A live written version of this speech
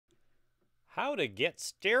how to get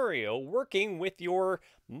stereo working with your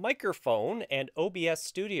microphone and OBS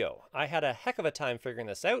Studio. I had a heck of a time figuring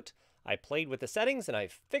this out. I played with the settings and I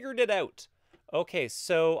figured it out. Okay,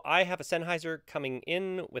 so I have a Sennheiser coming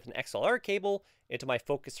in with an XLR cable into my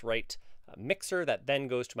Focusrite mixer that then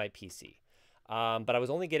goes to my PC. But I was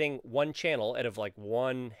only getting one channel out of like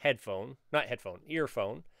one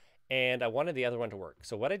earphone, and I wanted the other one to work.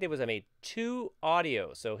 So what I did was I made two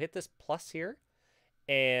audio. So hit this plus here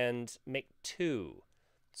and make two.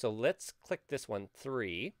 So let's click this one,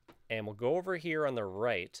 3, and we'll go over here on the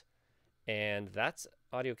right, and that's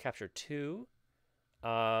audio capture 2.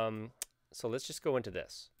 So let's just go into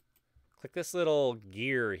this. Click this little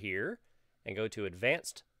gear here and go to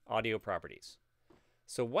Advanced Audio Properties.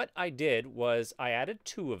 So what I did was I added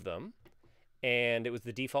 2 of them, and it was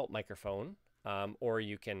the default microphone. Or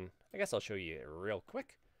you can, I guess I'll show you real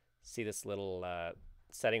quick. See this little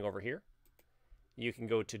setting over here? You can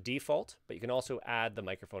go to default, but you can also add the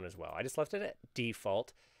microphone as well. I just left it at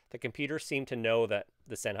default. The computer seemed to know that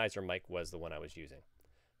the Sennheiser mic was the one I was using.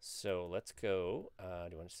 So let's go,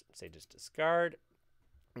 do you want to say just discard?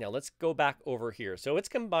 Now let's go back over here. So it's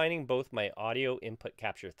combining both my audio input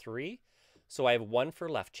capture 3. So I have one for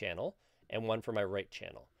left channel and one for my right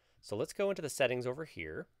channel. So let's go into the settings over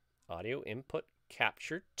here, audio input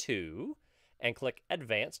capture 2, and click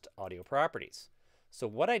Advanced Audio Properties. So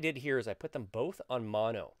what I did here is I put them both on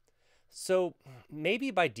mono. So maybe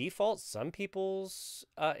by default, some people's,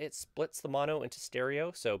 it splits the mono into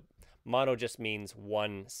stereo. So mono just means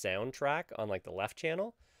one sound track on like the left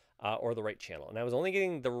channel or the right channel. And I was only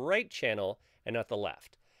getting the right channel and not the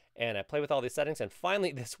left. And I play with all these settings, and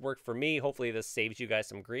finally this worked for me. Hopefully this saves you guys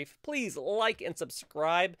some grief. Please like and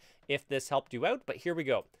subscribe if this helped you out. But here we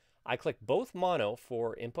go. I click both mono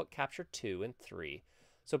for input capture 2 and 3.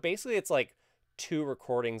 So basically it's like 2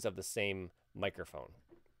 recordings of the same microphone.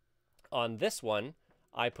 On this one,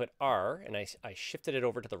 I put R and I shifted it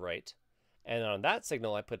over to the right. And on that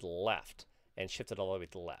signal, I put left and shifted all the way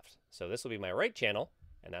to the left. So this will be my right channel,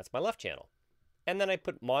 and that's my left channel. And then I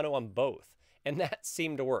put mono on both, and that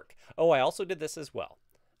seemed to work. Oh, I also did this as well.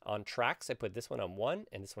 On tracks, I put this one on 1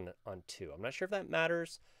 and this one on 2. I'm not sure if that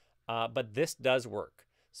matters, but this does work.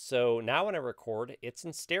 So now when I record, it's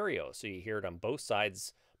in stereo. So you hear it on both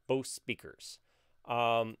sides, both speakers.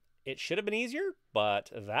 It should have been easier,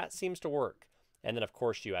 but that seems to work. And then of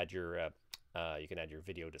course you add your, you can add your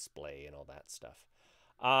video display and all that stuff.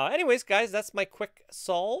 Anyways, guys, that's my quick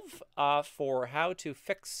solve for how to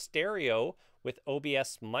fix stereo with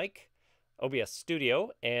OBS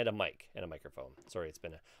Studio, and a mic and a microphone. Sorry,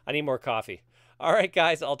 I need more coffee. All right,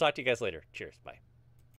 guys, I'll talk to you guys later. Cheers. Bye.